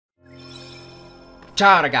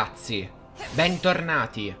Ciao ragazzi,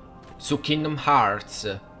 bentornati su Kingdom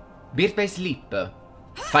Hearts Birth by Sleep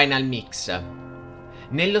Final Mix.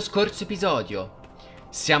 Nello scorso episodio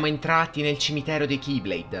siamo entrati nel cimitero dei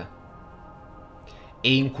Keyblade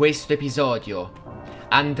e in questo episodio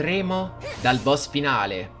andremo dal boss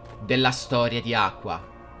finale della storia di Aqua.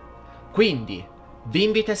 Quindi vi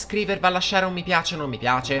invito a iscrivervi, a lasciare un mi piace o non mi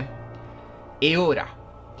piace. E ora,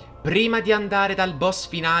 prima di andare dal boss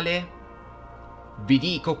finale, vi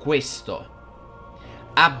dico questo: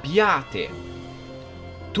 abbiate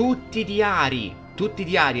tutti i diari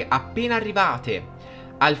appena arrivate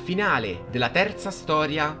al finale della terza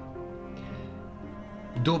storia.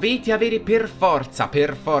 Dovete avere per forza,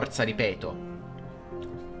 ripeto,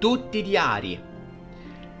 tutti i diari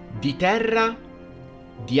di Terra,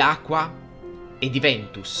 di Aqua e di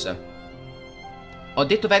Ventus. Ho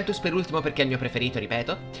detto Ventus per ultimo perché è il mio preferito,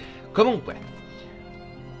 ripeto. Comunque,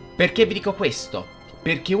 perché vi dico questo?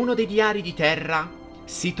 Perché uno dei diari di Terra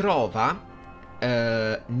si trova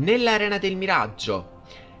nell'arena del miraggio,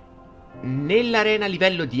 nell'arena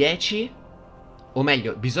livello 10, o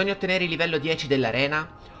meglio, bisogna ottenere il livello 10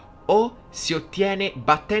 dell'arena, o si ottiene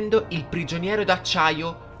battendo il prigioniero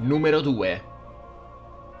d'acciaio numero 2.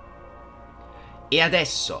 E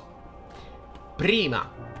adesso,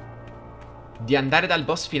 prima di andare dal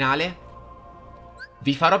boss finale,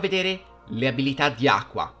 vi farò vedere le abilità di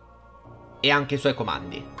Aqua e anche i suoi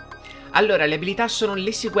comandi. Allora, le abilità sono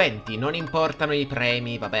le seguenti, non importano i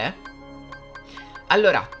premi, vabbè.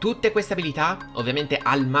 Allora, tutte queste abilità, ovviamente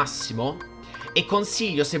al massimo, e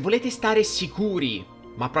consiglio, se volete stare sicuri,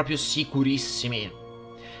 ma proprio sicurissimi,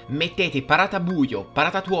 mettete parata buio,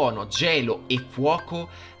 parata tuono, gelo e fuoco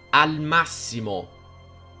al massimo,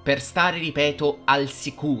 per stare, ripeto, al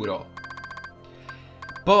sicuro.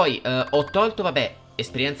 Poi, ho tolto, vabbè,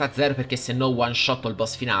 esperienza 0 perché se no one shot il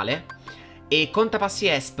boss finale. E contapassi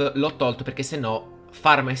ESP l'ho tolto perché se no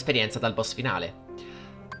farmo esperienza dal boss finale.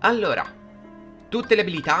 Allora, tutte le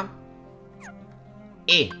abilità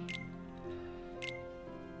e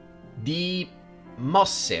di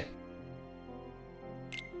mosse.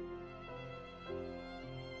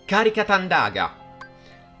 Carica Tandaga,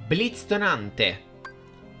 Blitz tonante,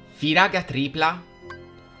 Firaga tripla,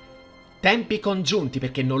 tempi congiunti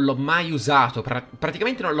perché non l'ho mai usato,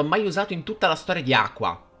 praticamente non l'ho mai usato in tutta la storia di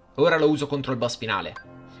Aqua. Ora lo uso contro il boss finale.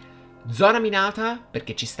 Zona minata,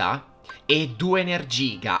 perché ci sta. E 2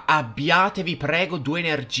 energiga. Abbiatevi prego 2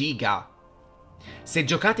 energiga. Se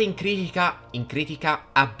giocate in critica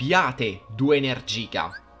abbiate 2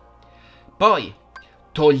 energiga. Poi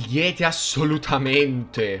togliete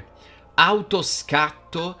assolutamente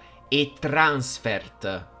autoscatto e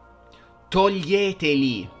transfert.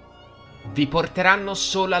 Toglieteli. Vi porteranno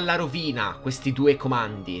solo alla rovina questi 2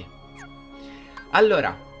 comandi.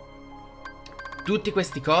 Allora, tutti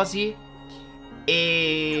questi cosi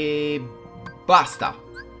e basta.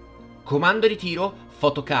 Comando di tiro,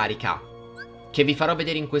 fotocarica, che vi farò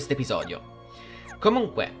vedere in questo episodio.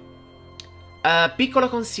 Comunque, piccolo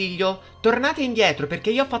consiglio, tornate indietro perché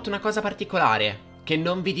io ho fatto una cosa particolare che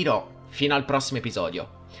non vi dirò fino al prossimo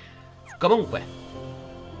episodio. Comunque,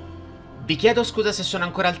 vi chiedo scusa se sono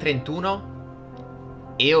ancora al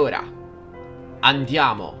 31. E ora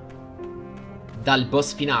andiamo dal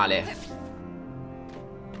boss finale.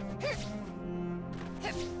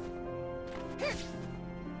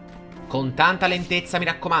 Con tanta lentezza, mi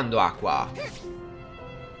raccomando, Aqua.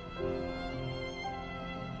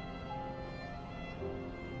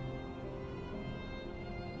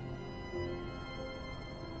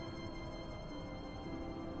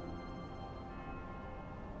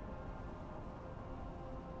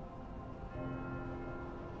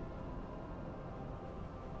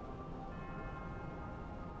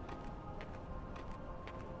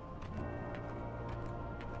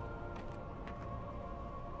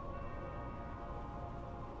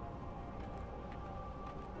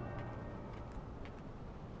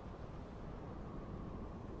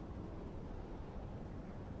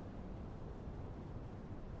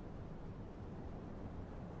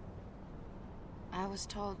 I was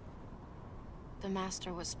told the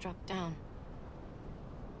Master was struck down.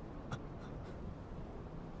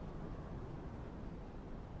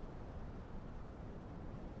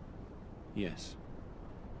 Yes,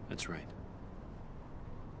 that's right.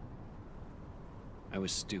 I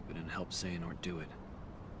was stupid and helped Xehanort do it.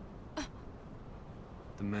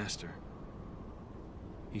 The Master,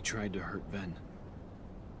 he tried to hurt Ven.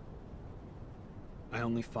 I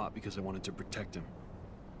only fought because I wanted to protect him.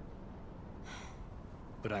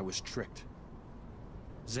 But I was tricked.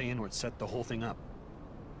 Xehanort set the whole thing up.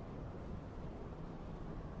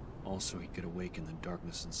 Also, he could awaken the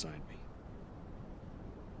darkness inside me.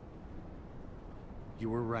 You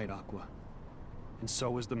were right, Aqua. And so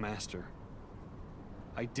was the Master.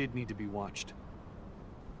 I did need to be watched.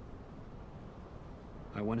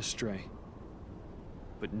 I went astray.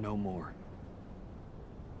 But no more.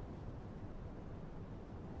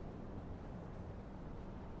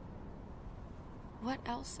 What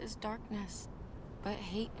else is darkness but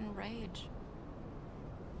hate and rage?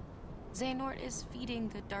 Xehanort is feeding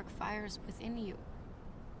the dark fires within you,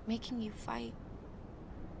 making you fight.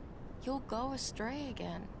 You'll go astray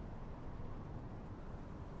again.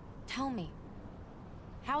 Tell me,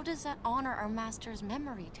 how does that honor our master's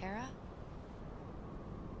memory, Terra?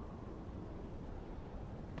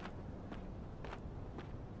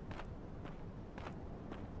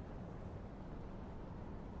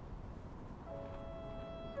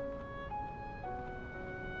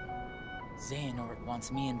 Xehanort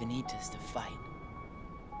wants me and Venitas to fight.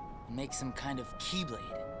 And make some kind of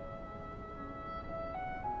keyblade.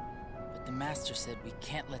 But the Master said we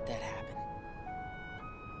can't let that happen.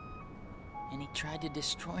 And he tried to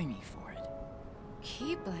destroy me for it.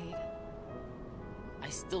 Keyblade? I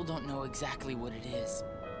still don't know exactly what it is.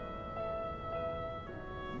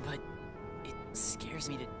 But it scares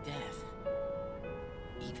me to death.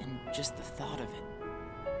 Even just the thought of it.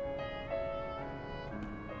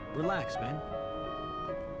 Relax, man.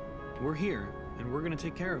 We're here, and we're gonna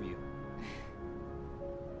take care of you.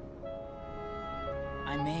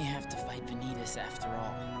 I may have to fight Vanitas after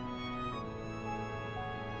all.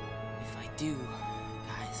 If I do,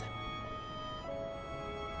 guys,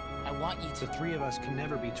 I want you to... The three of us can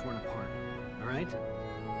never be torn apart, all right?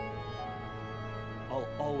 I'll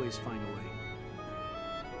always find a way.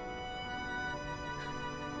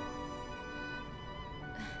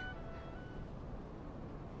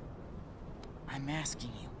 I'm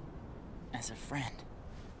asking you, as a friend.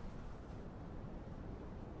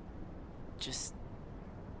 Just...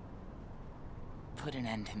 put an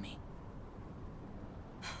end to me.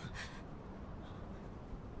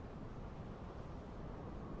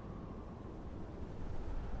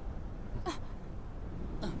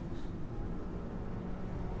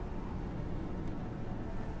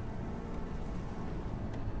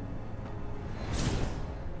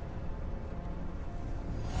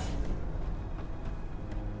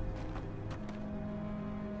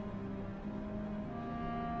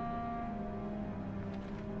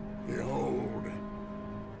 Behold,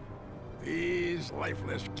 these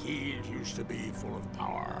lifeless keys used to be full of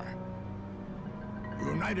power,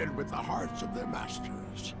 united with the hearts of their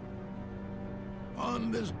masters.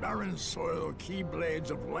 On this barren soil,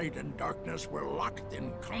 keyblades of light and darkness were locked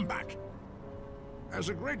in combat, as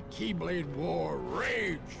a great keyblade war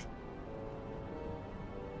raged.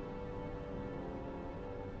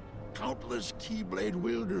 Countless keyblade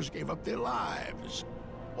wielders gave up their lives,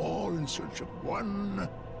 all in search of one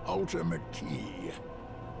ultimate key.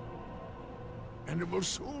 And it will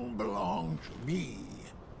soon belong to me.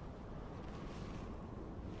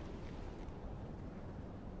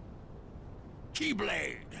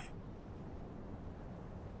 Keyblade!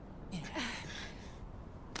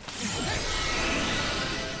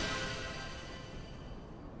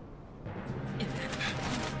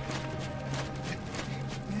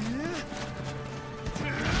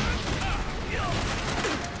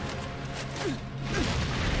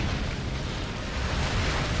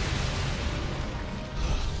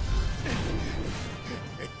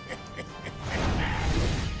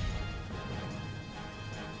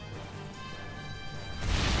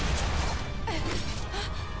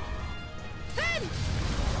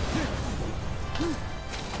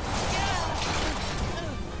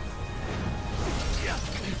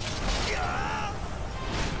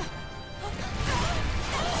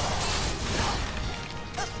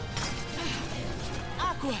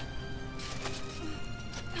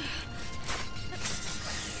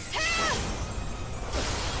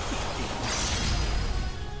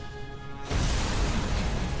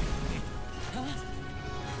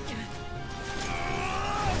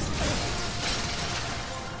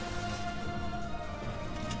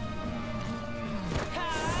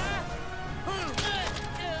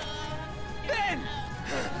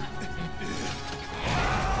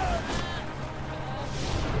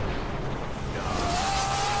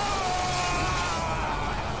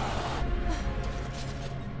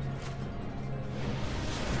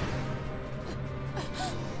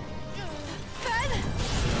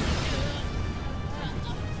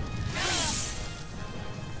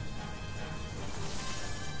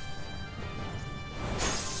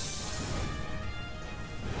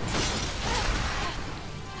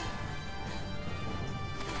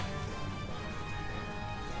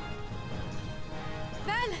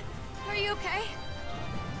 Are you okay?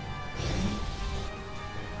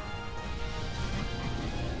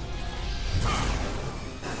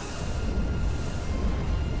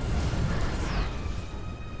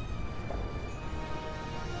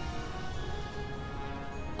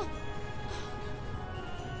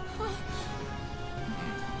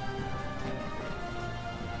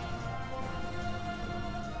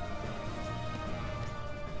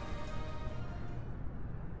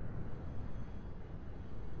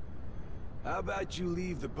 How about you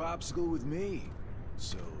leave the popsicle with me?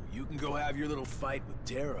 So you can go have your little fight with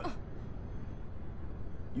Terra.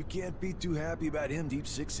 You can't be too happy about him deep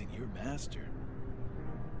sixing your master.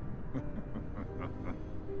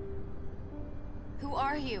 Who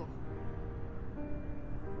are you?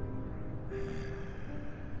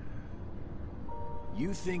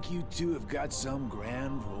 You think you two have got some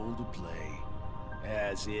grand role to play.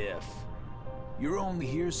 As if. You're only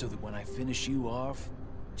here so that when I finish you off,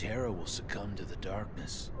 Terra will succumb to the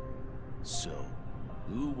darkness. So,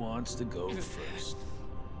 who wants to go first?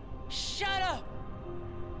 Shut up!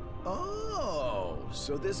 Oh,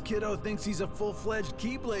 so this kiddo thinks he's a full-fledged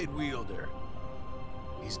Keyblade wielder.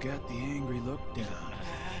 He's got the angry look down.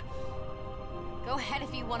 Go ahead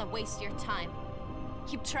if you want to waste your time.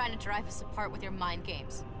 Keep trying to drive us apart with your mind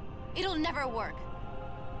games. It'll never work.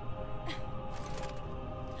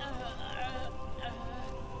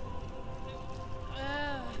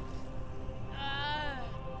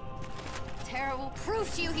 Terra will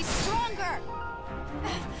prove to you he's stronger!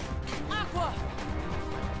 Aqua!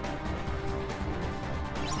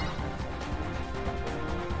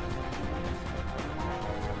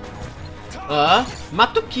 Ma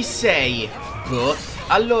tu chi sei? Boh.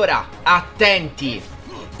 Allora, attenti.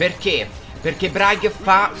 Perché? Perché Bragg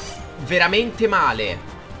fa veramente male.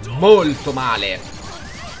 Molto male.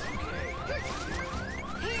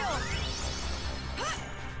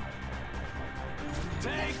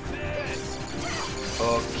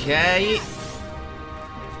 Ok.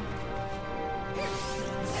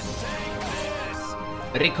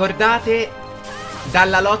 Ricordate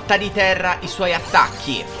dalla lotta di Terra i suoi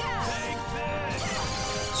attacchi.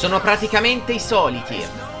 Sono praticamente i soliti.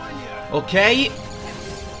 Ok?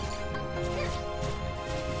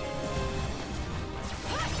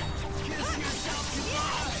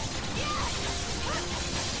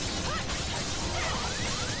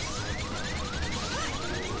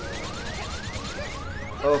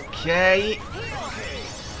 Ok.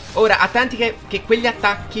 Ora, attenti che quegli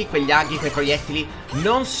attacchi, quegli aghi, quei proiettili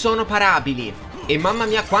non sono parabili. E mamma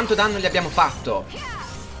mia quanto danno gli abbiamo fatto.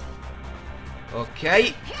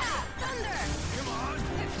 Ok.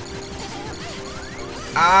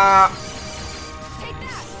 Ah.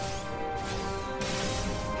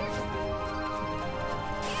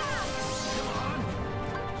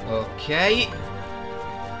 Ok.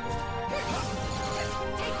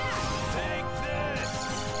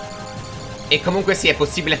 E comunque sì, è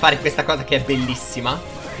possibile fare questa cosa che è bellissima.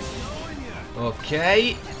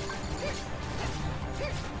 Ok.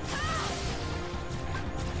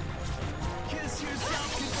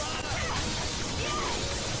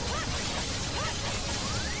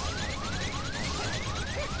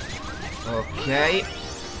 Ok.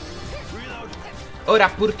 Ora,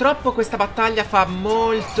 purtroppo questa battaglia fa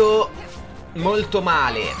molto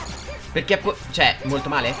male. Perché cioè, molto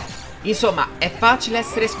male? Insomma, è facile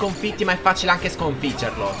essere sconfitti, ma è facile anche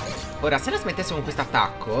sconfiggerlo. Ora, se la smettesse con questo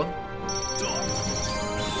attacco.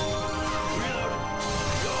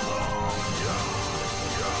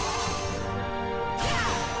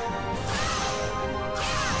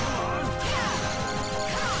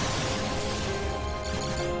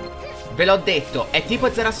 Ve l'ho detto, è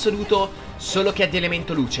tipo zero assoluto, solo che è di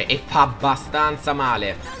elemento luce e fa abbastanza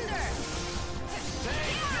male.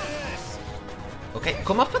 Ok,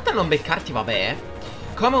 come ho fatto a non beccarti, vabbè.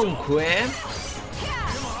 Comunque.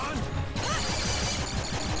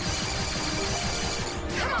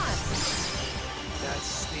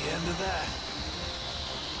 That's the end of that.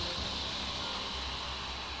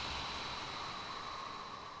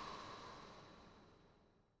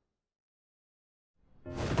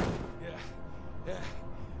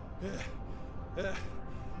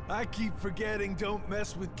 I keep forgetting don't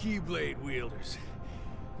mess with Keyblade wielders.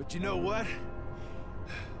 But you know what?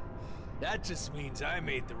 That just means I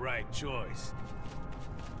made the right choice.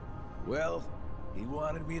 Well, he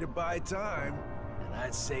wanted me to buy time, and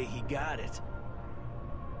I'd say he got it.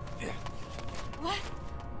 What?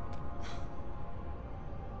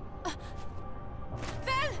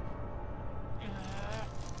 Ven!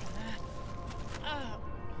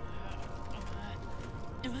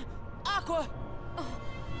 Aqua!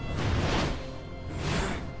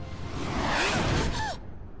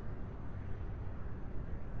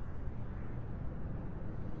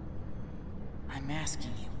 I'm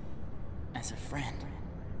asking you, as a friend,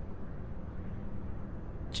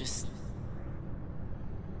 just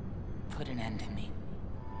put an end to me.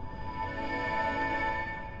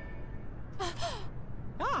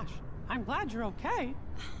 Gosh, I'm glad you're okay.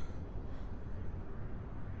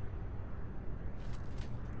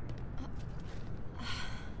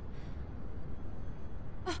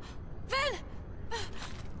 Ven!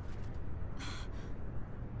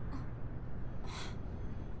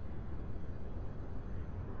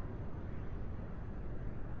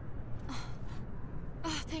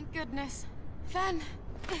 goodness. Ven,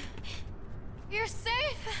 you're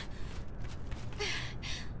safe.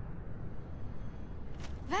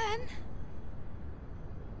 Ven?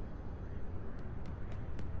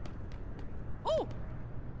 Oh!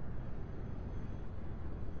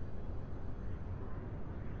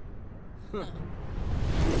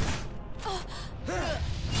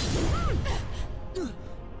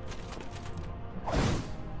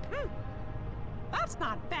 That's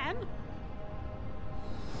not Ben.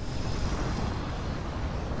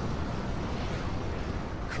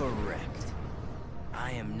 Correct.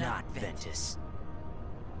 I am not Ventus.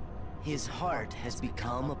 His heart has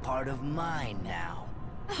become a part of mine now.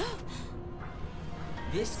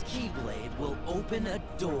 This Keyblade will open a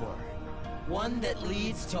door. One that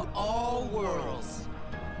leads to all worlds.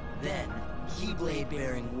 Then,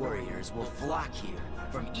 Keyblade-bearing warriors will flock here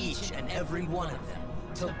from each and every one of them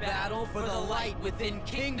to battle for the light within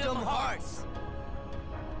Kingdom Hearts.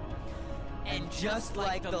 And just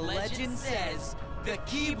like the legend says, the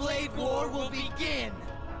Keyblade War will begin!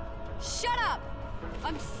 Shut up!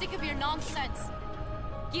 I'm sick of your nonsense.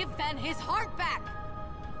 Give Ven his heart back!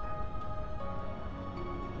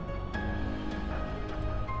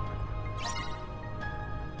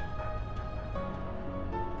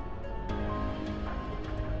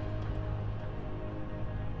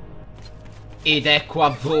 Ed ecco a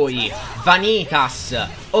voi, Vanitas,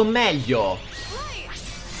 o meglio,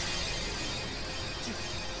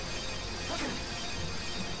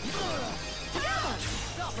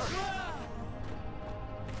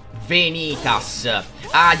 Venitas.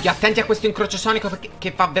 Ah, gli attenti a questo incrocio sonico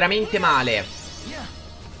che fa veramente male.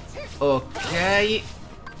 Ok.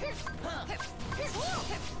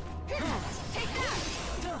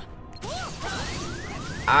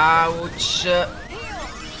 Ouch.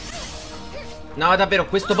 No, davvero,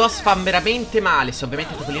 questo boss fa veramente male. Se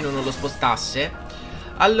ovviamente Topolino non lo spostasse.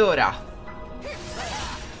 Allora.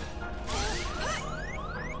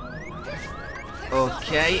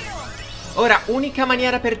 Ok. Ora, unica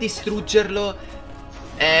maniera per distruggerlo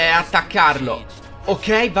è attaccarlo.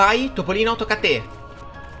 Ok, vai, Topolino, tocca a te.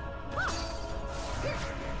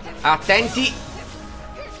 Attenti.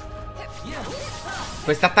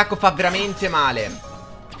 Quest'attacco fa veramente male.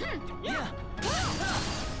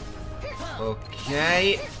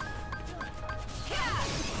 Ok.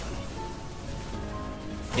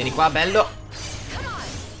 Vieni qua, bello.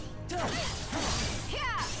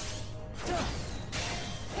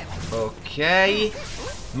 Ok.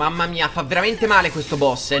 Mamma mia, fa veramente male questo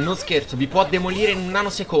boss, non scherzo, vi può demolire in un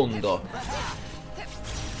nanosecondo.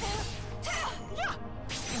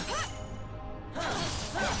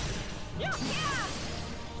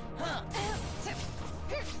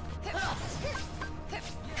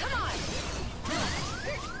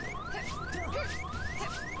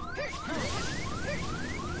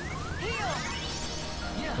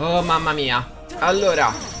 Oh mamma mia.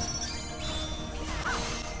 Allora,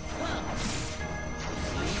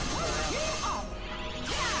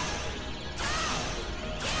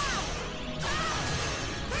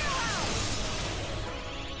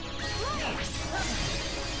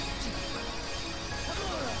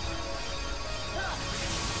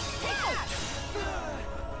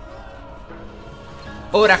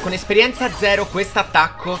 ora con esperienza 0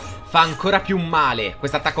 quest'attacco fa ancora più male.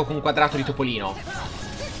 Quest'attacco con quadrato di Topolino.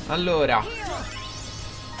 Allora,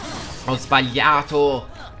 ho sbagliato.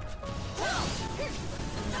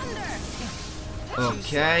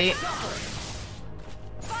 Ok.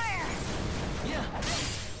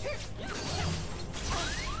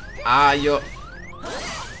 Aio.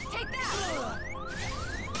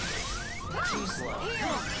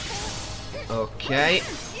 Ok.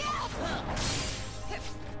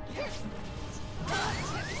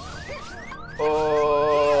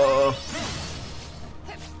 Oh.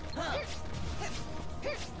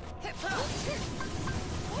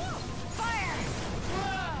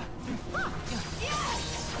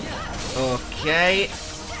 Ok.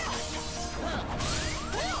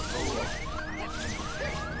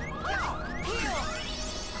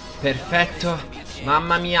 Perfetto.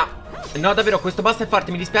 Mamma mia. No, davvero, questo boss è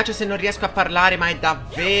forte. Mi dispiace se non riesco a parlare, ma è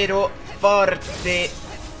davvero forte.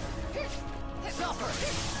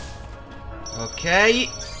 Ok.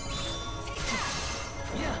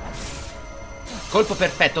 Colpo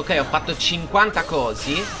perfetto. Ok, ho fatto 50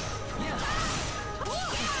 cosi.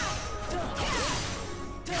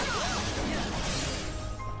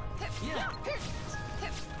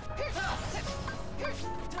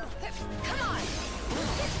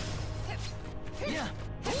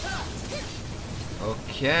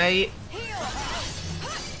 Ok.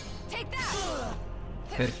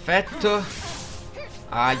 Perfetto.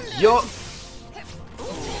 Aio.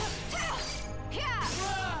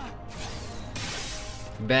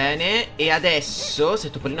 Bene, e adesso se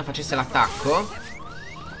Topolino facesse l'attacco.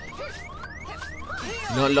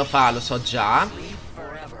 Non lo fa, lo so già.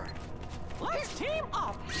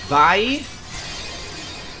 Vai.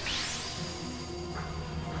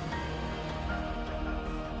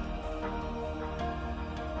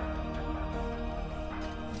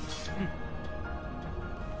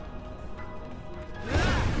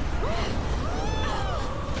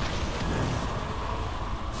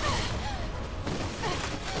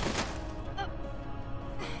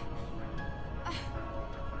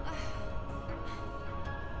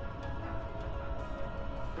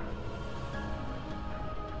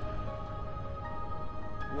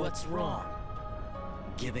 What's wrong?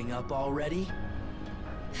 Giving up already?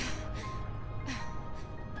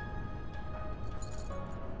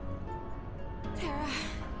 Terra.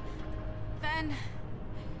 Ven.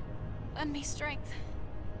 Lend me strength.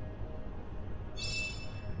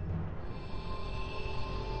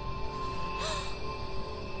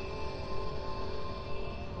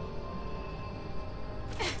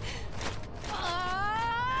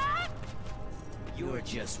 You're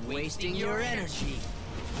just wasting your energy.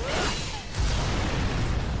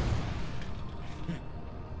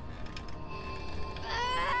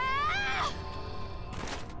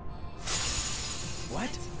 What?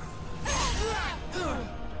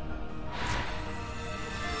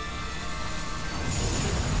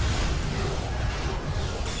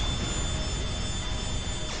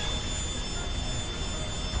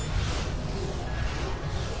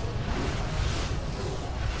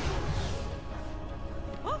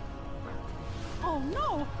 Huh? Oh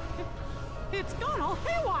no! It's gone all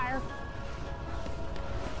haywire!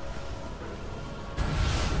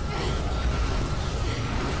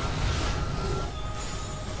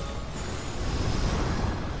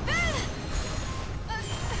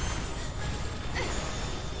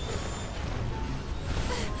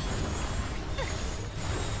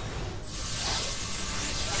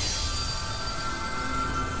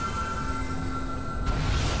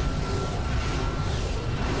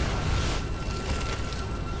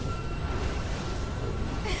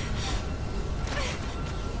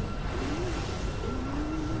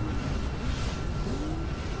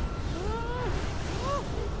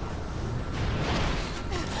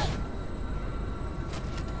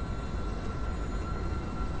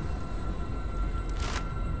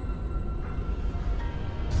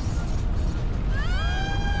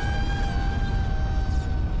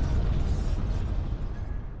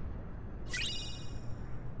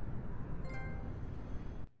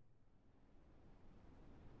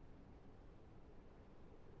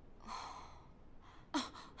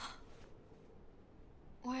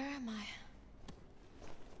 Where am I?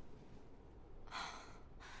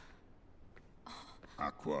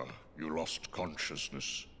 Aqua, you lost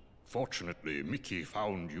consciousness. Fortunately, Mickey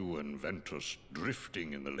found you and Ventus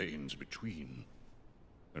drifting in the lanes between,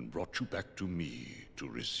 and brought you back to me to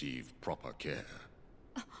receive proper care.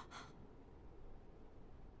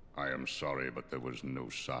 I am sorry, but there was no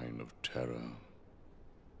sign of Terra.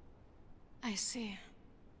 I see.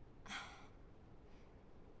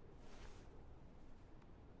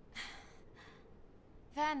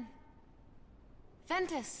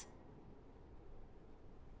 Ventus!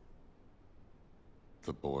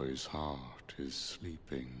 The boy's heart is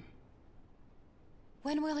sleeping.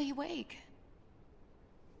 When will he wake?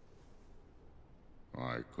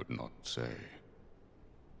 I could not say.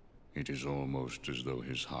 It is almost as though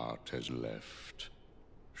his heart has left.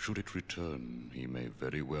 Should it return, he may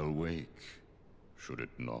very well wake. Should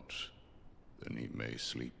it not, then he may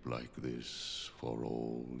sleep like this for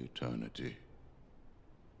all eternity.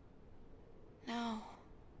 No.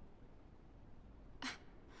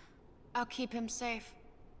 I'll keep him safe.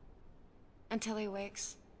 Until he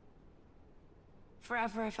wakes.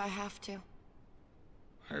 Forever if I have to.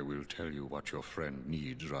 I will tell you what your friend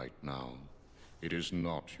needs right now. It is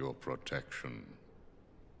not your protection.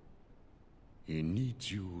 He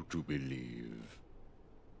needs you to believe.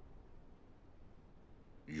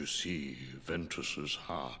 You see, Ventus's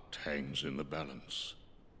heart hangs in the balance.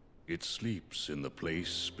 It sleeps in the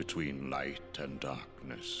place between light and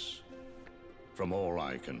darkness. From all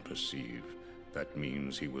I can perceive, that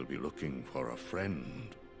means he will be looking for a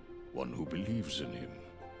friend, one who believes in him,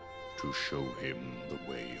 to show him the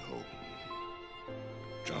way home.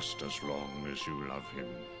 Just as long as you love him,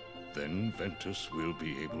 then Ventus will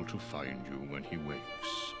be able to find you when he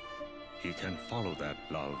wakes. He can follow that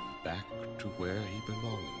love back to where he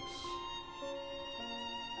belongs.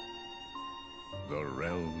 The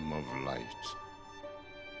realm of light.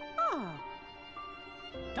 Ah.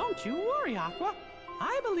 Don't you worry, Aqua.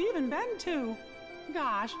 I believe in Ben too.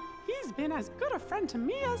 Gosh, he's been as good a friend to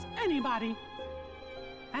me as anybody.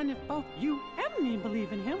 And if both you and me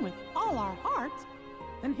believe in him with all our hearts,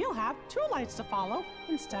 then he'll have 2 lights to follow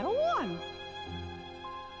instead of 1.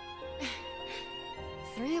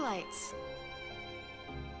 3 lights.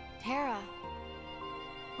 Terra.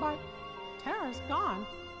 But Terra's gone.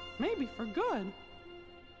 Maybe for good.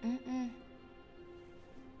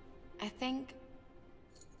 I think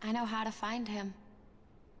I know how to find him.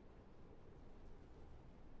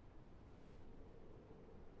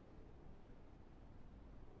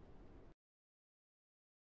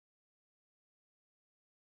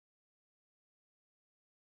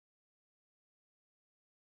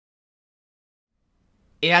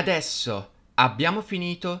 E adesso abbiamo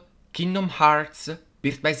finito Kingdom Hearts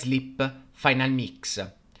Birth by Sleep Final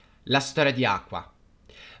Mix, la storia di Aqua.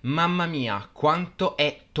 Mamma mia, quanto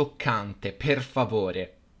è toccante, per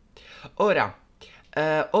favore. Ora,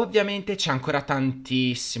 ovviamente c'è ancora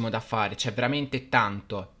tantissimo da fare, c'è veramente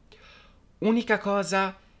tanto. Unica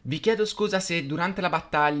cosa, vi chiedo scusa se durante la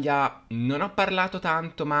battaglia non ho parlato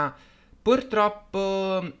tanto, ma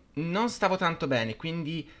purtroppo non stavo tanto bene,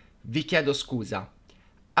 quindi vi chiedo scusa.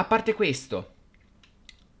 A parte questo,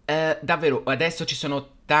 davvero, adesso ci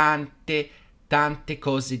sono tante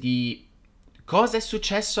cose di... Cosa è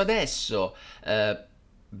successo adesso?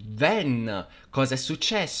 Ven, cosa è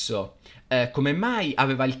successo? Come mai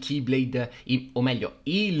aveva il Keyblade, o meglio,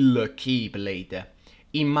 il Keyblade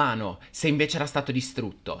in mano, se invece era stato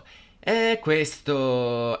distrutto?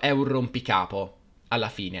 Questo è un rompicapo, alla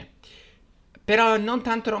fine. Però non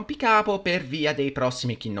tanto rompicapo per via dei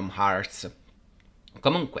prossimi Kingdom Hearts.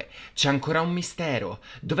 Comunque, c'è ancora un mistero.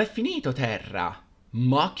 Dov'è finito Terra?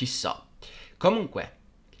 Ma chissà. Comunque,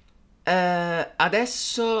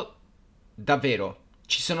 adesso, davvero,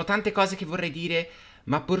 ci sono tante cose che vorrei dire,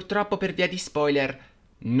 ma purtroppo per via di spoiler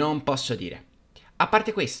non posso dire. A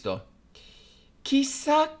parte questo,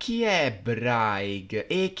 chissà chi è Braig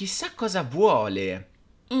e chissà cosa vuole.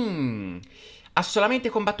 Ha solamente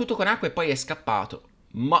combattuto con Aqua e poi è scappato.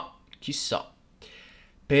 Ma chissà.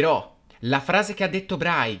 Però la frase che ha detto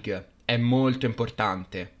Braig è molto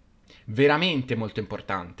importante. Veramente molto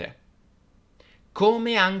importante.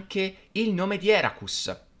 Come anche il nome di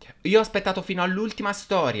Eraqus. Io ho aspettato fino all'ultima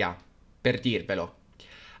storia per dirvelo.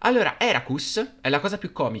 Allora, Eraqus è la cosa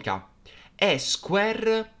più comica. È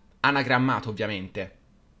Square anagrammato, ovviamente.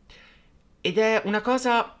 Ed è una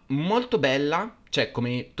cosa molto bella, cioè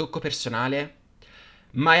come tocco personale,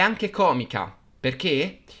 ma è anche comica,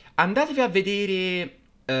 perché andatevi a vedere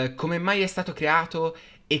come mai è stato creato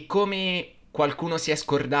e come qualcuno si è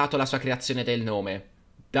scordato la sua creazione del nome.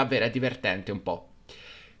 Davvero è divertente un po'.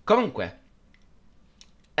 Comunque,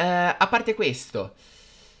 a parte questo,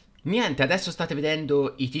 niente, adesso state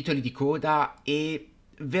vedendo i titoli di coda e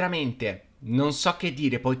veramente non so che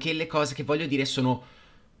dire, poiché le cose che voglio dire sono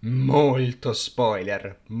molto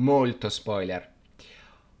spoiler, molto spoiler.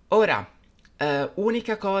 Ora,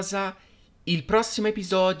 unica cosa, il prossimo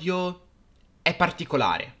episodio è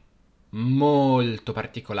particolare, molto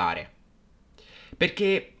particolare.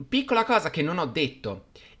 Perché, piccola cosa che non ho detto,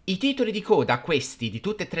 i titoli di coda, questi, di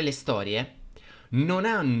tutte e 3 le storie, non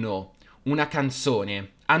hanno una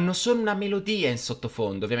canzone, hanno solo una melodia in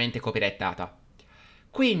sottofondo, ovviamente copyrightata.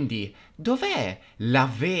 Quindi, dov'è la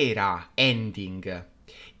vera ending?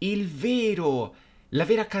 La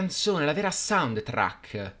vera canzone, la vera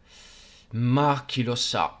soundtrack? Ma chi lo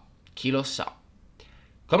sa, chi lo sa.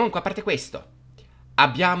 Comunque, a parte questo,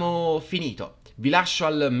 abbiamo finito. Vi lascio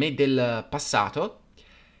al me del passato.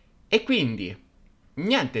 E quindi,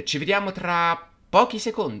 niente, ci vediamo tra pochi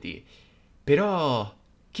secondi. Però,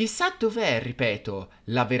 chissà dov'è, ripeto,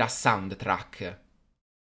 la vera soundtrack.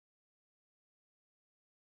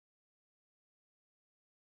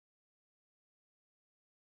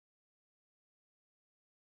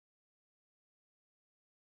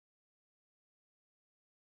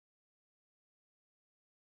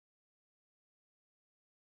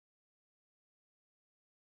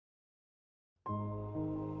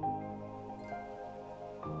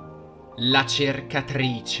 La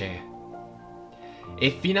cercatrice.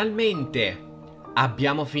 E finalmente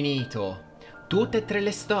abbiamo finito tutte e 3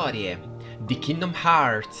 le storie di Kingdom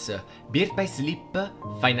Hearts Birth by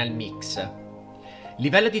Sleep Final Mix.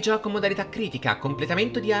 Livello di gioco modalità critica,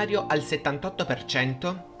 completamento diario al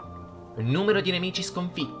 78%, numero di nemici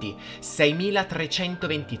sconfitti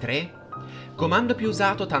 6323, comando più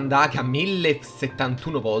usato Tandaga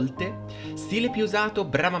 1071 volte, stile più usato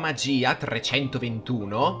Brava Magia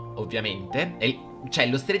 321, ovviamente, cioè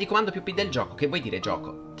lo stile di comando più P del gioco, che vuoi dire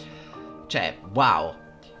gioco? Cioè, wow.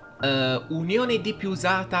 Unione D più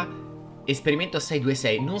usata esperimento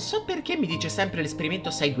 626. Non so perché mi dice sempre l'esperimento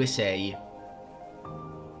 626.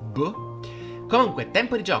 Boh. Comunque,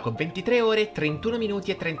 tempo di gioco 23 ore, 31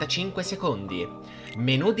 minuti e 35 secondi.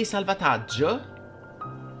 Menu di salvataggio.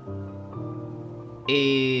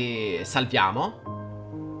 E salviamo.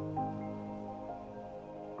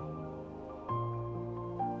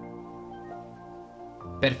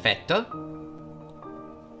 Perfetto.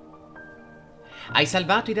 Hai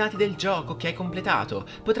salvato i dati del gioco che hai completato.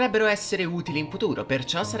 Potrebbero essere utili in futuro,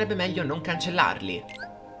 perciò sarebbe meglio non cancellarli.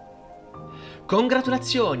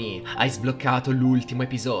 Congratulazioni! Hai sbloccato l'ultimo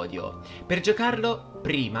episodio. Per giocarlo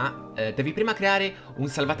prima, devi prima creare un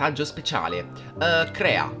salvataggio speciale.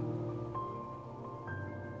 Crea.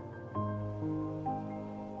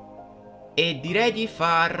 E direi di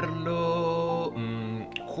farlo...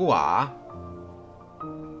 qua.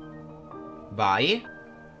 Vai.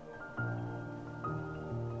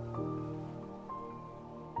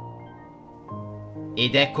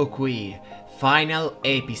 Ed ecco qui, Final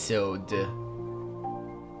Episode.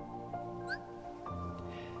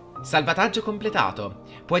 Salvataggio completato.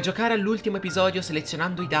 Puoi giocare all'ultimo episodio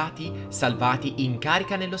selezionando i dati salvati in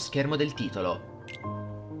carica nello schermo del titolo.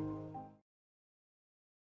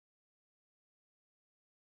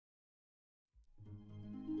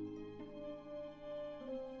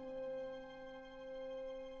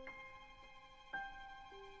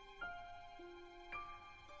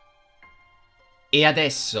 E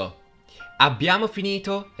adesso abbiamo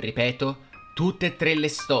finito, ripeto, tutte e tre le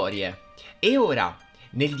storie. E ora,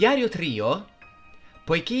 nel diario trio,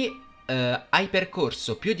 poiché hai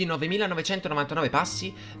percorso più di 9.999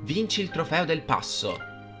 passi, vinci il trofeo del passo.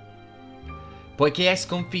 Poiché hai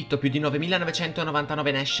sconfitto più di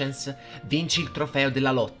 9.999 nations, vinci il trofeo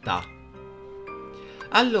della lotta.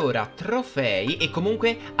 Allora, trofei, e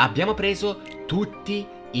comunque abbiamo preso tutti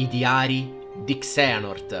i diari di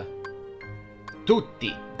Xehanort.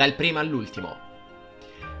 Tutti, dal primo all'ultimo.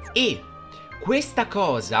 E questa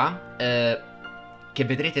cosa, che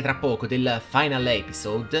vedrete tra poco del final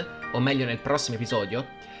episode, o meglio nel prossimo episodio,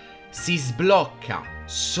 si sblocca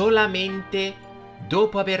solamente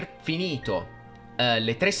dopo aver finito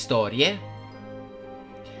le tre storie.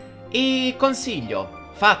 E consiglio,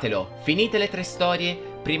 fatelo, finite le tre storie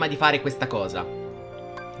prima di fare questa cosa.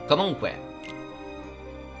 Comunque,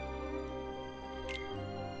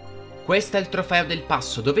 questo è il trofeo del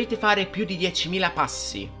passo. Dovete fare più di 10.000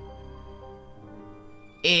 passi.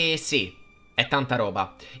 E sì, è tanta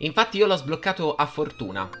roba. Infatti io l'ho sbloccato a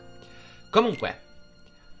fortuna. Comunque,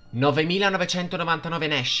 9.999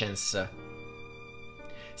 nations.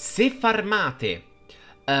 Se farmate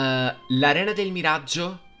l'arena del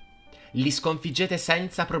miraggio, li sconfiggete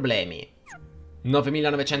senza problemi.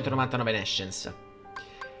 9.999 nations.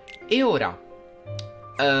 E ora...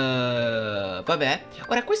 vabbè.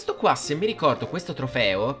 Ora questo qua, se mi ricordo, questo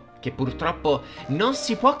trofeo, che purtroppo non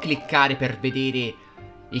si può cliccare per vedere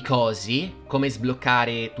i cosi, come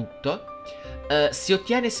sbloccare tutto, si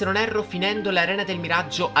ottiene, se non erro, finendo l'arena del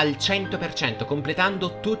miraggio al 100%,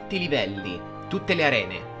 completando tutti i livelli, tutte le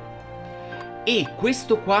arene. E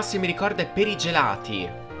questo qua, se mi ricordo, è per i gelati,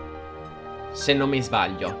 se non mi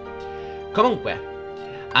sbaglio.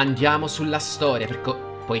 Comunque, andiamo sulla storia,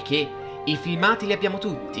 poiché i filmati li abbiamo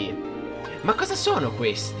tutti. Ma cosa sono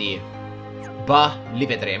questi? Bah, li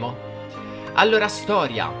vedremo. Allora,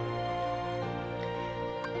 storia.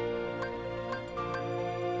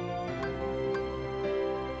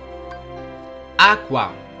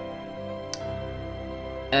 Acqua.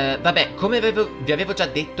 Vabbè, come vi avevo già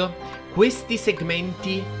detto, questi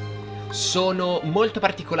segmenti sono molto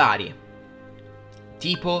particolari.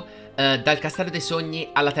 Tipo, dal castello dei sogni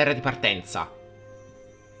alla terra di partenza.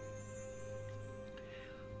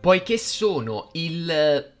 Poiché sono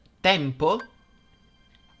il tempo,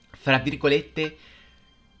 fra virgolette,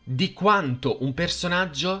 di quanto un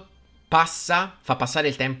personaggio fa passare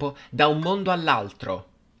il tempo da un mondo all'altro.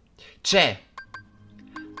 C'è...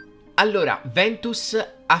 Allora, Ventus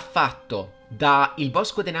ha fatto da il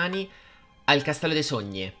bosco dei nani al castello dei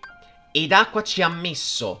sogni. Ed Acqua ci ha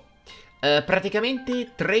messo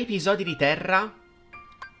praticamente 3 episodi di Terra,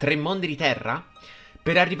 3 mondi di Terra,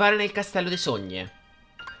 per arrivare nel castello dei sogni.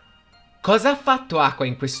 Cosa ha fatto Acqua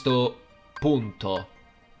in questo punto?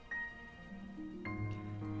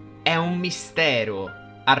 È un mistero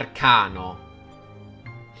arcano.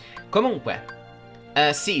 Comunque,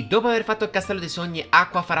 sì, dopo aver fatto il castello dei sogni,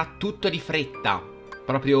 Acqua farà tutto di fretta.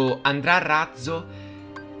 Proprio andrà a razzo,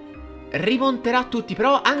 rimonterà tutti.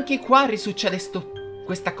 Però anche qua risuccede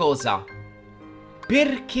questa cosa.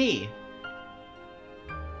 Perché?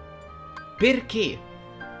 Perché?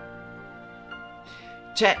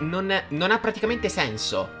 Cioè, non ha praticamente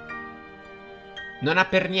senso. non ha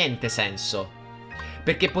per niente senso.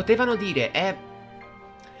 Perché potevano dire,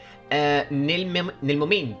 nel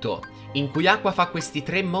momento in cui Aqua fa questi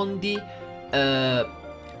 3 mondi,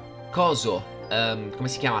 come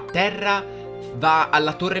si chiama? Terra va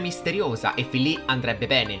alla torre misteriosa e fin lì andrebbe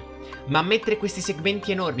bene. Ma mettere questi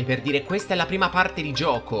segmenti enormi per dire questa è la prima parte di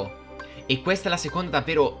gioco e questa è la seconda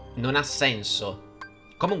davvero non ha senso.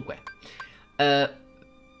 Comunque,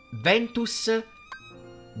 Ventus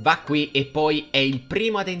va qui e poi è il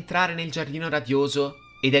primo ad entrare nel giardino radioso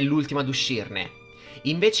ed è l'ultimo ad uscirne.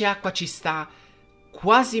 Invece Aqua ci sta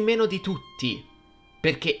quasi meno di tutti,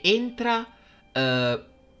 perché entra,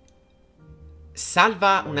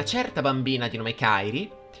 salva una certa bambina di nome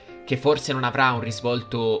Kairi, che forse non avrà un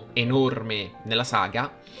risvolto enorme nella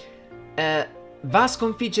saga, va a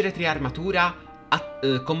sconfiggere Triarmatura,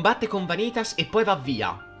 combatte con Vanitas e poi va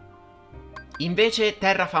via. Invece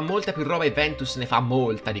Terra fa molta più roba e Ventus ne fa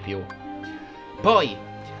molta di più. Poi,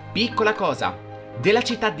 piccola cosa, della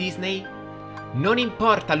città Disney non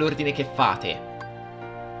importa l'ordine che fate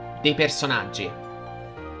dei personaggi.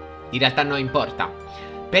 In realtà non importa.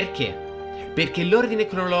 Perché? Perché l'ordine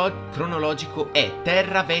cronologico è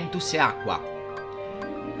Terra, Ventus e Aqua.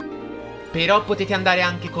 Però potete andare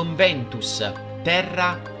anche con Ventus,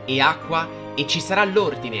 Terra e Aqua e ci sarà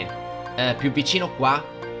l'ordine più vicino qua.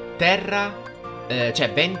 Terra,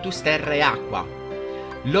 cioè Ventus, Terra e Aqua.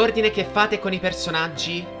 L'ordine che fate con i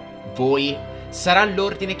personaggi, voi, sarà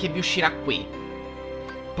l'ordine che vi uscirà qui.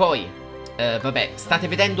 Poi, vabbè, state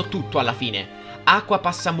vedendo tutto alla fine. Aqua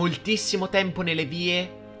passa moltissimo tempo nelle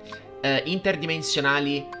vie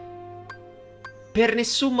interdimensionali per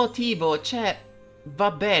nessun motivo, cioè,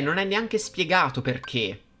 vabbè, non è neanche spiegato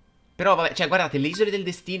perché. Però vabbè, cioè, guardate, le isole del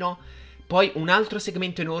destino, poi un altro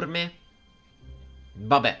segmento enorme.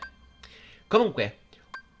 Vabbè. Comunque,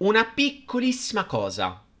 una piccolissima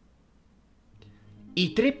cosa.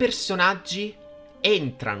 I 3 personaggi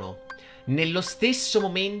entrano nello stesso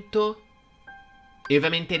momento e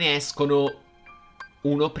ovviamente ne escono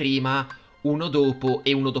uno prima, uno dopo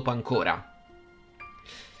e uno dopo ancora.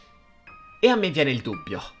 E a me viene il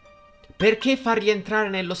dubbio. Perché farli entrare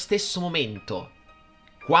nello stesso momento?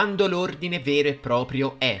 Quando l'ordine vero e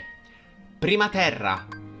proprio è prima Terra,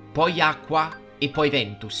 poi Aqua e poi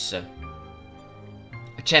Ventus.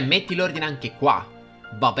 Cioè, metti l'ordine anche qua.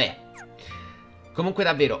 Vabbè. Comunque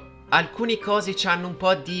davvero, alcune cose c'hanno un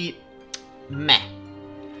po' di meh.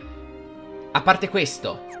 A parte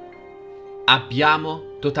questo,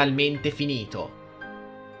 abbiamo totalmente finito.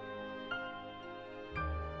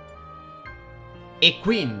 E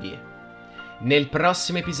quindi, nel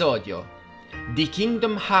prossimo episodio di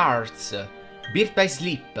Kingdom Hearts Birth by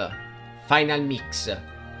Sleep Final Mix,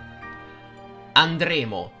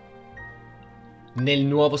 andremo nel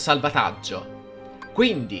nuovo salvataggio.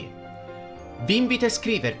 Quindi, vi invito a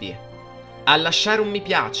iscrivervi, a lasciare un mi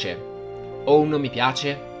piace o un non mi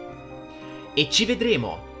piace e ci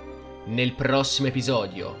vedremo nel prossimo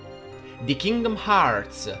episodio di Kingdom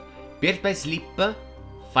Hearts Birth by Sleep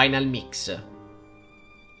Final Mix.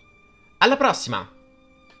 Alla prossima!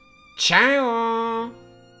 Ciao!